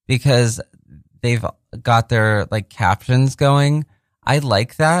because they've got their like captions going. I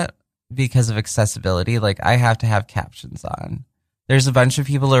like that because of accessibility. Like I have to have captions on. There's a bunch of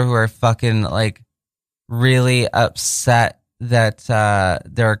people who are fucking like really upset that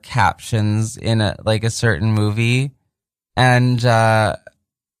there are captions in a certain movie, and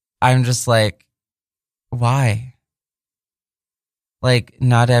I'm just like, why? Like,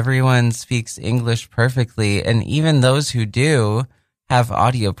 not everyone speaks English perfectly, and even those who do have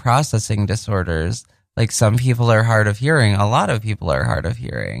audio processing disorders. Like, some people are hard of hearing, a lot of people are hard of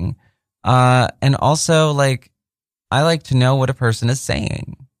hearing, and also like, I like to know what a person is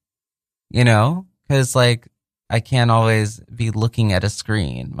saying, you know, because like I can't always be looking at a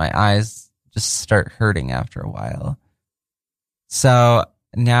screen. My eyes just start hurting after a while. So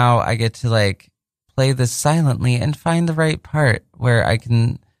now I get to like play this silently and find the right part where I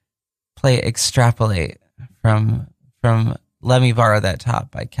can play Extrapolate from Let Me Borrow That Top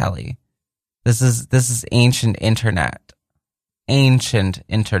by Kelly. This is ancient internet. Ancient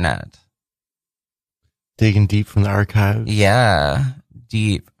internet. Digging deep from the archives. Yeah,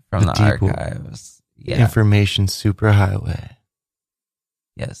 deep from the deep archives. Yeah. Information superhighway.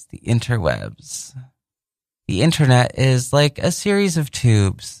 Yes, the interwebs. The internet is like a series of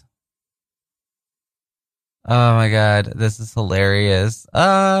tubes. Oh my God, this is hilarious.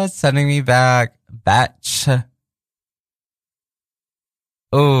 It's sending me back. Batch.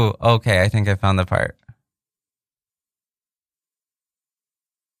 Oh, okay, I think I found the part.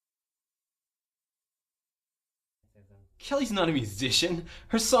 Kelly's not a musician.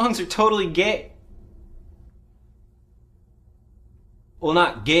 Her songs are totally gay. Well,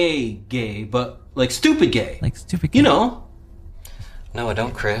 not gay, but like stupid gay. Like stupid. You know. No, I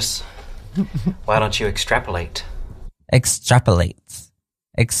don't, Chris. Why don't you extrapolate? Extrapolate.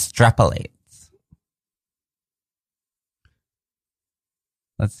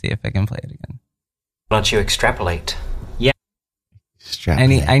 Let's see if I can play it again. Why don't you extrapolate?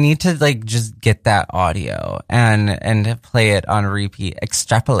 I need to like just get that audio and play it on repeat.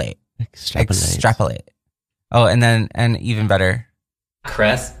 Extrapolate. Oh, and even better.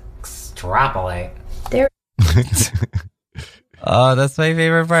 Chris, extrapolate. Oh, that's my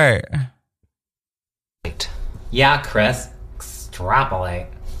favorite part. Yeah, Chris, extrapolate.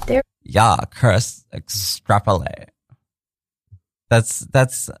 Yeah, Chris, extrapolate.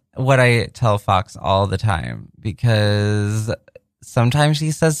 That's what I tell Fox all the time because sometimes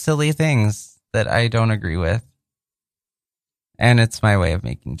he says silly things that I don't agree with. And it's my way of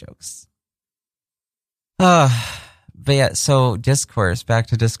making jokes. But yeah, so discourse, back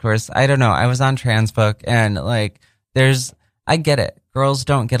to discourse. I don't know. I was on Transbook and like I get it. Girls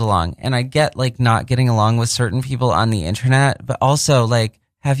don't get along. And I get like not getting along with certain people on the internet, but also like,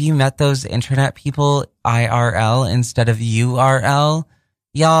 have you met those internet people IRL instead of URL?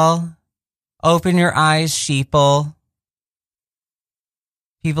 Y'all, open your eyes, sheeple.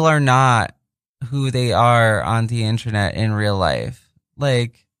 People are not who they are on the internet in real life.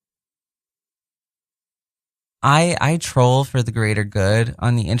 Like, I troll for the greater good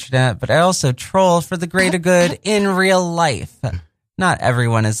on the internet, but I also troll for the greater good in real life. Not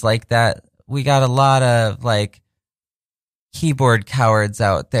everyone is like that. We got a lot of like keyboard cowards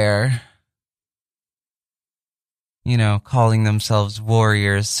out there, you know, calling themselves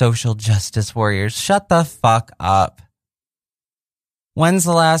warriors, social justice warriors. Shut the fuck up. When's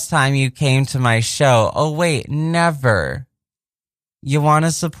the last time you came to my show? Oh, wait, never. You want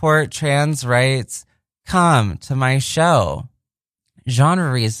to support trans rights? Come to my show.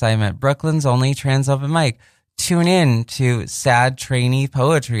 Genre reassignment, Brooklyn's only trans open mic. Tune in to Sad Trainee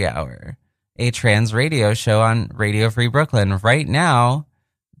Poetry Hour, a trans radio show on Radio Free Brooklyn right now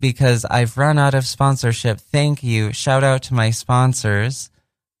because I've run out of sponsorship. Thank you. Shout out to my sponsors,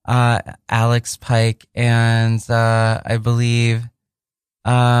 Alex Pike and I believe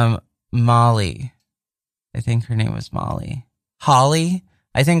Molly. I think her name was Molly. Holly?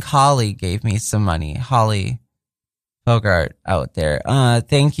 I think Holly gave me some money. Holly Bogart out there.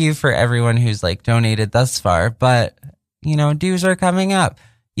 Thank you for everyone who's like donated thus far, but you know, dues are coming up.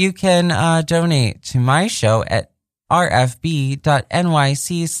 You can donate to my show at rfb.nyc/STP.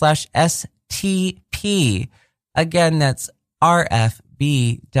 Again, that's rfb.nyc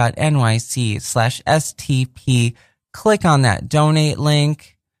bit.ly/STP. Click on that donate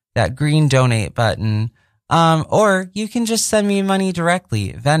link, that green donate button. Or you can just send me money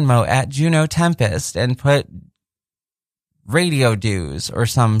directly, Venmo @Juno Tempest, and put radio dues or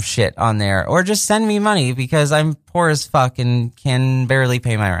some shit on there. Or just send me money because I'm poor as fuck and can barely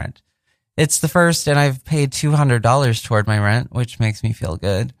pay my rent. It's the first, and I've paid $200 toward my rent, which makes me feel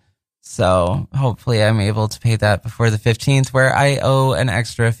good. So hopefully I'm able to pay that before the 15th, where I owe an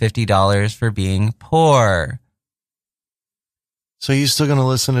extra $50 for being poor. So you still going to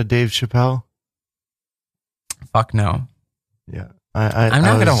listen to Dave Chappelle? Fuck no. Yeah. I'm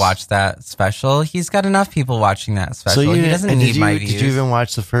not going to watch that special. He's got enough people watching that special. So he doesn't need my views. Did you even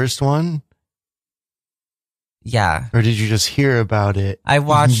watch the first one? Yeah. Or did you just hear about it? I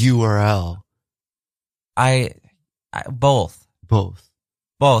watched URL. Both.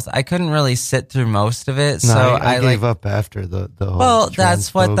 I couldn't really sit through most of it, No, so I gave up after the whole. Well,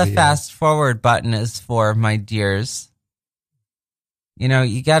 that's what the transphobia. fast forward button is for, my dears. You know,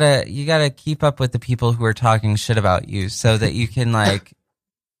 you gotta keep up with the people who are talking shit about you so that you can like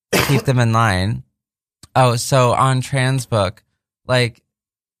keep them in line. Oh, so on Transbook, like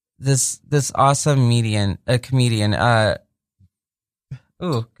this awesome comedian.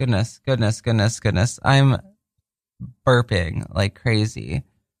 Oh, goodness. I'm burping like crazy.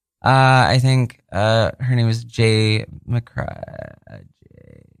 I think her name is Jay McBride.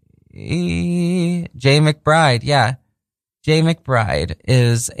 Jay McBride, yeah. Jay McBride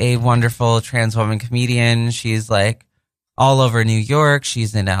is a wonderful trans woman comedian. She's like all over New York.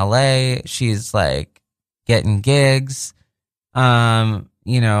 She's in LA. She's like getting gigs.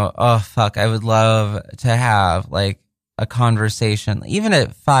 You know, oh fuck, I would love to have like a conversation, even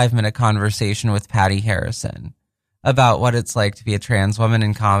a 5-minute conversation with Patty Harrison about what it's like to be a trans woman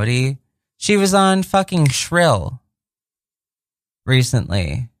in comedy. She was on fucking Shrill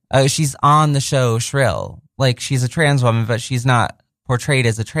recently. She's on the show Shrill. Like, she's a trans woman, but she's not portrayed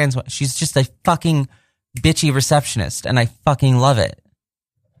as a trans woman. She's just a fucking bitchy receptionist, and I fucking love it.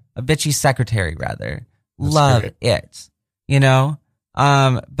 A bitchy secretary, rather. That's love great. it. You know?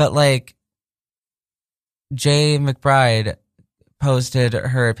 But like, Jay McBride posted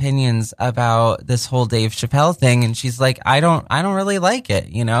her opinions about this whole Dave Chappelle thing, and she's like, I don't really like it,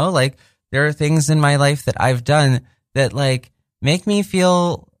 you know? Like, there are things in my life that I've done that like make me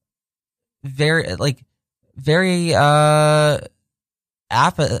feel very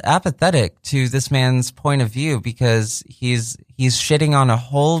apathetic to this man's point of view, because he's shitting on a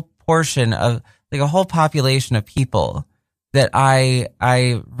whole portion of like a whole population of people that I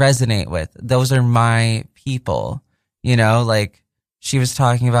resonate with. Those are my people, you know. Like, she was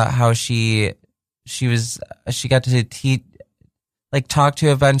talking about how she got to talk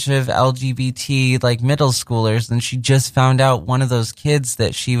to a bunch of LGBT like middle schoolers, and she just found out one of those kids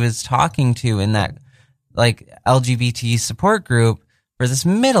that she was talking to in that like LGBT support group for this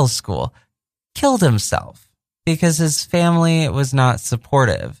middle school killed himself because his family was not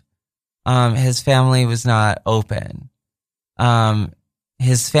supportive. His family was not open.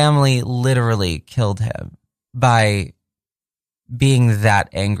 His family literally killed him by being that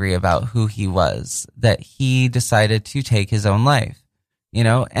angry about who he was, that he decided to take his own life, you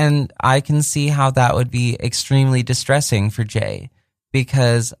know? And I can see how that would be extremely distressing for Jay,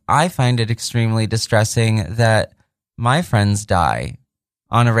 because I find it extremely distressing that my friends die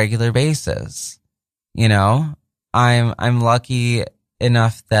on a regular basis. You know, I'm lucky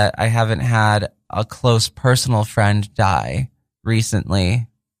enough that I haven't had a close personal friend die recently.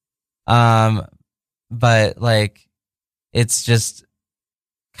 But like, it's just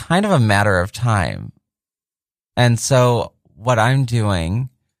kind of a matter of time. And so what I'm doing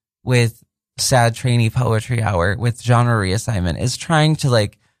with Sad Trainee Poetry Hour with genre reassignment is trying to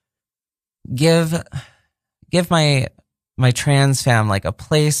like give my trans fam like a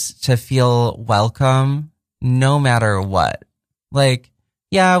place to feel welcome no matter what. Like,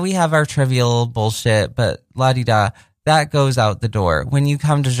 yeah, we have our trivial bullshit, but la-di-da, that goes out the door. When you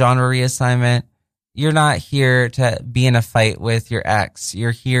come to genre reassignment, you're not here to be in a fight with your ex.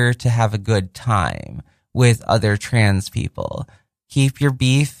 You're here to have a good time with other trans people. Keep your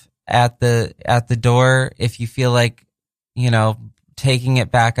beef at the door. If you feel like, you know, taking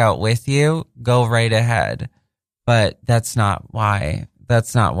it back out with you, go right ahead. But that's not why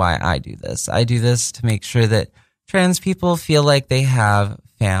I do this. I do this to make sure that trans people feel like they have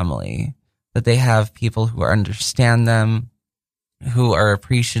family, that they have people who understand them, who are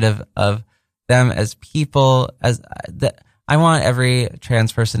appreciative of them as people. As that, I want every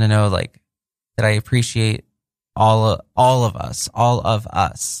trans person to know like that I appreciate all of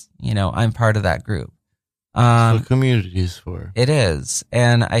us. You know, I'm part of that group. That's what community is for. It is.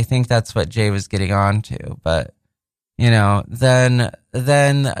 And I think that's what Jay was getting onto. But, then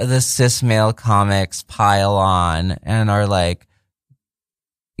the cis male comics pile on and are like,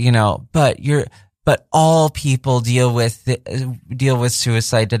 but all people deal with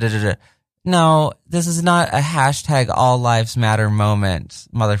suicide. Da, da, da, da. No, this is not a hashtag all lives matter moment,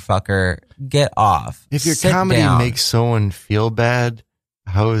 motherfucker. Get off. If your Sit comedy down. makes someone feel bad,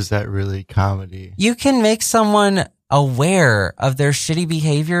 how is that really comedy? You can make someone aware of their shitty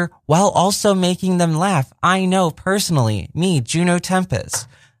behavior while also making them laugh. I know personally, me, Juno Tempest,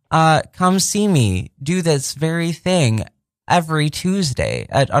 come see me do this very thing every Tuesday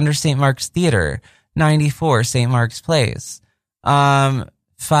at Under St. Mark's Theater, 94 St. Mark's Place. $5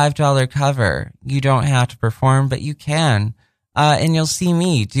 cover. You don't have to perform, but you can. And you'll see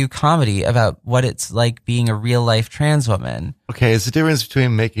me do comedy about what it's like being a real life trans woman. Okay, it's the difference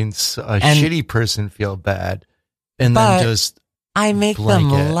between making a shitty person feel bad and then just I make blanket.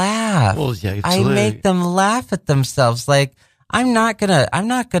 them laugh. Well, yeah, I absolutely. make them laugh at themselves. Like, I'm not gonna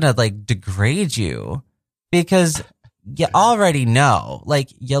like degrade you because you already know. Like,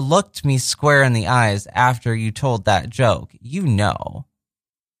 you looked me square in the eyes after you told that joke.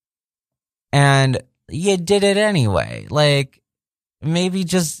 And you did it anyway. Like, maybe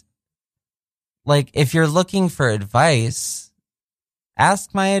just, like, if you're looking for advice,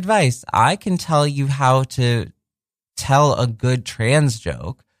 ask my advice. I can tell you how to tell a good trans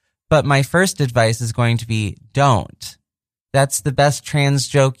joke, but my first advice is going to be don't. That's the best trans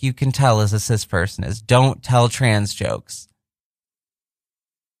joke you can tell as a cis person is don't tell trans jokes.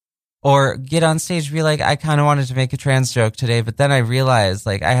 Or get on stage and be like, I kind of wanted to make a trans joke today, but then I realized,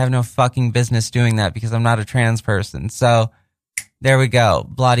 like, I have no fucking business doing that because I'm not a trans person. So there we go.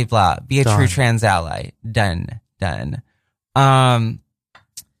 Blah de blah. Be a Done. true trans ally. Done.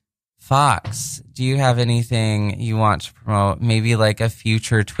 Fox, do you have anything you want to promote? Maybe like a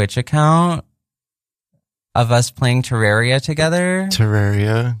future Twitch account of us playing Terraria together?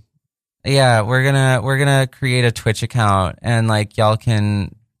 Terraria. Yeah, we're gonna create a Twitch account and like y'all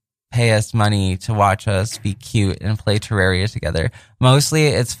can pay us money to watch us be cute and play Terraria together. Mostly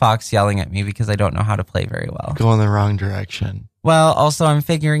it's Fox yelling at me because I don't know how to play very well. Go in the wrong direction. Well, also I'm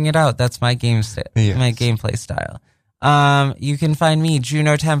figuring it out. That's my Yes. my gameplay style. You can find me,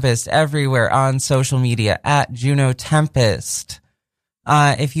 Juno Tempest, everywhere on social media at Juno Tempest.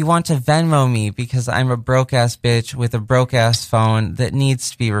 If you want to Venmo me because I'm a broke ass bitch with a broke ass phone that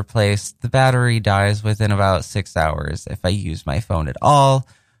needs to be replaced, the battery dies within about 6 hours if I use my phone at all.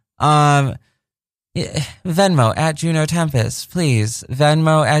 Venmo at Juno Tempest, please.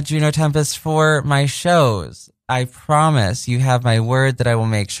 Venmo at Juno Tempest for my shows. I promise you have my word that I will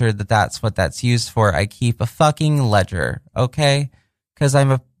make sure that that's what that's used for. I keep a fucking ledger, okay? Because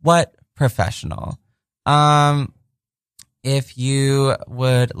I'm a professional. If you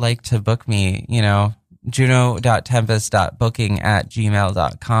would like to book me,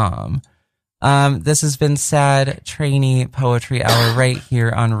 juno.tempest.booking@gmail.com. This has been Sad Trainee Poetry Hour right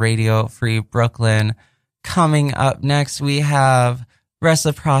here on Radio Free Brooklyn. Coming up next, we have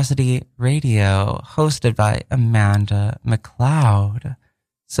Reciprocity Radio, hosted by Amanda McLeod.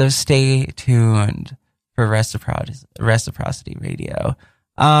 So stay tuned for Reciprocity Radio.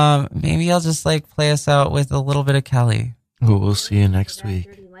 Maybe I'll just like play us out with a little bit of Kelly. Well, we'll see you next week.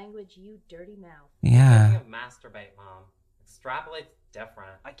 Dirty language, you dirty mouth. Yeah. Masturbate, Mom. Extrapolate's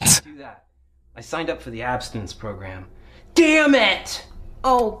different. I can't do that. I signed up for the abstinence program. Damn it!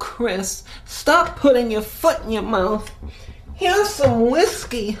 Oh, Chris, stop putting your foot in your mouth. Here's some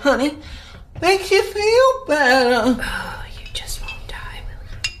whiskey, honey. Makes you feel better. Oh, you just won't die,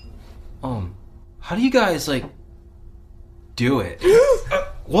 will you? How do you guys, do it?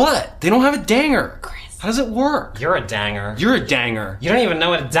 What? They don't have a danger. Chris. How does it work? You're a danger. You're a danger. You don't even know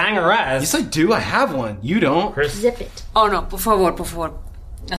what a danger is. Yes, I do. I have one. You don't. Chris. Zip it. Oh no, por favor.